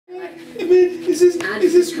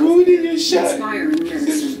Is this ruining your shot? Huh?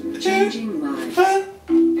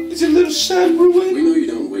 Is your little shot ruined? We know you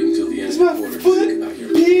don't wait until the end Is of my the quarter foot to think about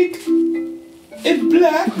your big and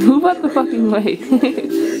black? Move out the fucking way.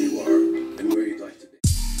 where you are and where you'd like to be.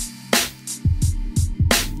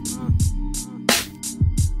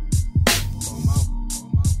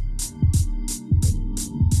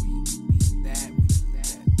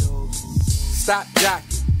 Stop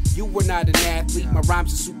jocking, you were not an athlete. My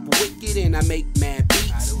rhymes are super wicked and I make mad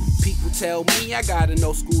beats. People tell me I got an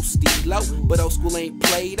old school stilo, but old school ain't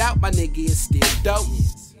played out, my nigga is still dope.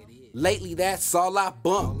 Lately that's all I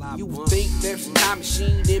bump. You would think there's a time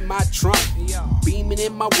machine in my trunk, beaming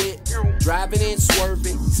in my whip, driving and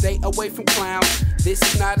swerving. Stay away from clowns, this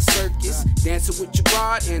is not a circus. Dancing with your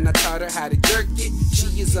broad and I taught her how to jerk it.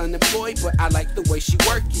 She is unemployed but I like the way she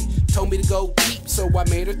work it. Told me to go deep so I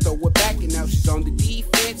made her throw it back. And now she's on the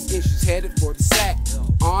defense and she's headed for the sack.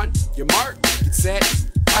 On your mark, get set,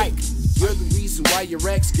 hike. You're the reason why your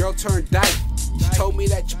ex-girl turned dyke. She told me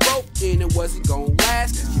that you broke and it wasn't gonna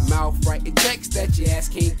last, cause your mouth writing checks that your ass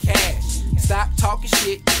can't cash. Stop talking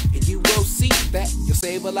shit and you will see that you'll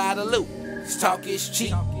save a lot of loot. This talk is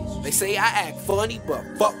cheap. They say I act funny, but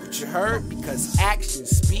fuck what you heard, because actions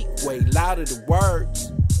speak way louder than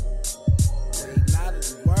words. Way louder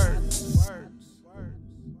than words.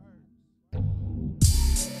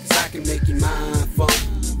 Cause I can make your mind funk,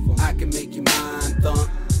 I can make your mind thump,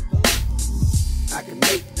 I can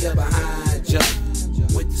make your behind jump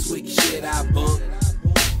with this wicked shit I bump.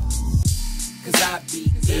 Cause I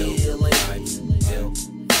be ill and ill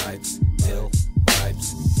vibes, ill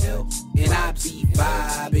vibes, ill. And I be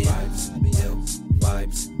vibing, ill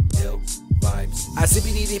vibes, ill vibes. I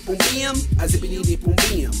zippity dip boom bim, I zippity dip boom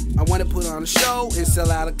bim. I wanna put on a show and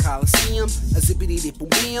sell out a coliseum. I zippity dip boom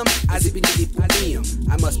bim, I zippity dip boom bim.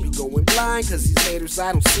 I must be going blind cause these haters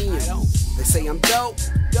I don't see them. They say I'm dope,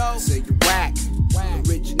 they say you're whack.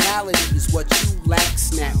 Originality is what you lack.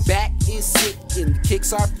 Snap back is sick and the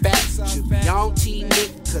kicks are fat. Should be on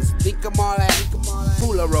T-Nick cause think I'm all that.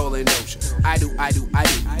 Hula rolling ocean. I do. My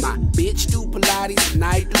bitch do Pilates and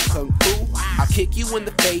I do Kung Fu. I'll kick you in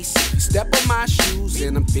the face if you step on my shoes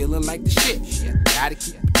and I'm feeling like the shit. Gotta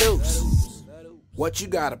keep it loose. What you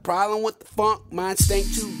got, a problem with the funk? Mine stank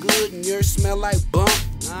too good and yours smell like bunk.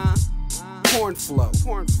 Corn flow,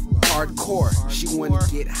 hardcore. She wanna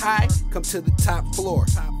get high, come to the top floor.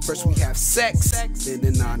 First we have sex, then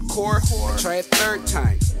an encore. I try a third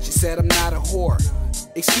time, she said I'm not a whore.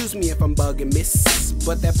 Excuse me if I'm bugging, miss,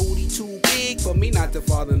 but that booty too big for me not to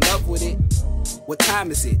fall in love with it. What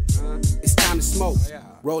time is it? It's time to smoke.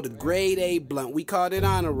 Roll the grade A blunt, we called it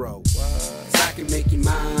on a roll. Cause I can make your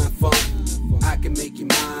mind funk, I can make your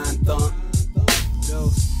mind thump,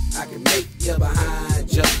 I can make your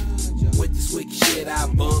behind jump with this wicked shit I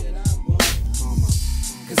bump.